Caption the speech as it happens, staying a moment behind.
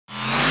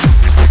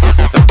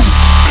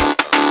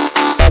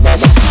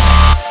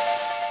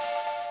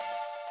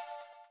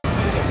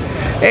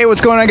Hey,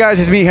 what's going on, guys?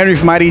 It's me, Henry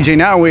from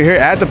idjnow. We're here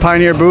at the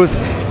Pioneer booth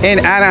in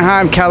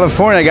Anaheim,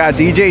 California. I got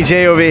DJ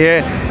J over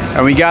here,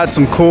 and we got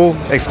some cool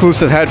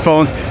exclusive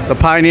headphones, the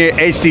Pioneer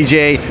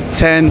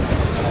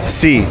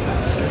HDJ-X10C.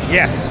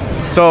 Yes.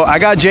 So I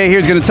got Jay here,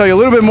 who's going to tell you a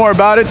little bit more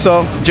about it.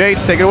 So Jay,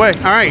 take it away.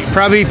 All right,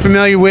 probably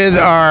familiar with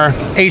our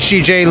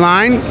HDJ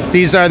line.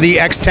 These are the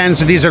X10,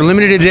 so these are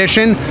limited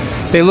edition.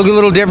 They look a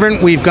little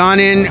different. We've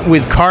gone in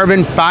with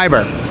carbon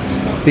fiber.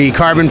 The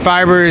carbon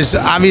fiber is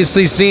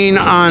obviously seen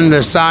on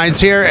the sides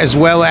here, as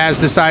well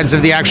as the sides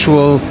of the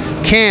actual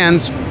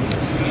cans.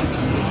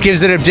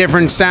 Gives it a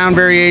different sound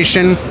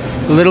variation,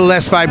 a little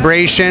less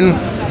vibration.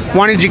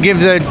 Wanted to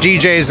give the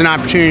DJs an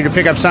opportunity to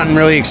pick up something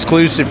really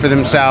exclusive for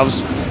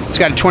themselves. It's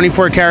got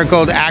 24 karat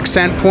gold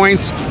accent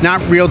points,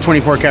 not real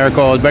 24 karat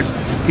gold, but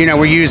you know,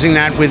 we're using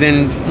that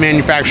within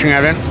manufacturing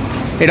of it.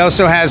 It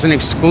also has an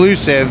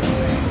exclusive.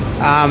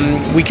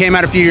 We came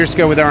out a few years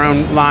ago with our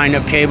own line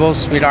of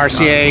cables. We had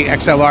RCA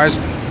XLRs.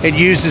 It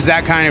uses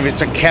that kind of,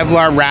 it's a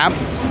kevlar wrap,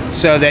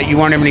 so that you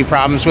won't have any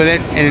problems with it.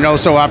 And it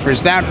also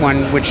offers that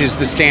one, which is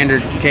the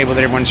standard cable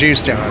that everyone's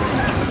used to.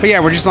 But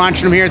yeah, we're just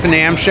launching them here at the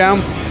NAMM show.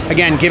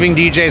 Again, giving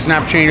DJs an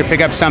opportunity to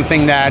pick up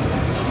something that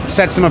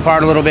sets them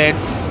apart a little bit,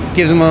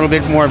 gives them a little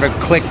bit more of a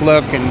click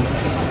look, and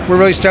we're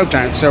really stoked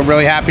on it. So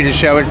really happy to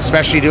show it,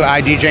 especially to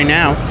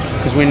idjnow,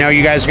 because we know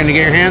you guys are going to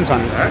get your hands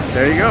on it. All right,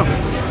 there you go.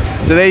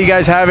 So there you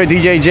guys have it,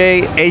 DJ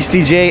J,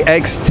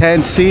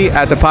 HDJ-X10C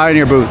at the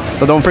Pioneer booth.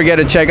 So don't forget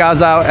to check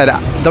us out at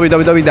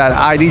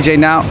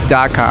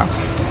www.idjnow.com.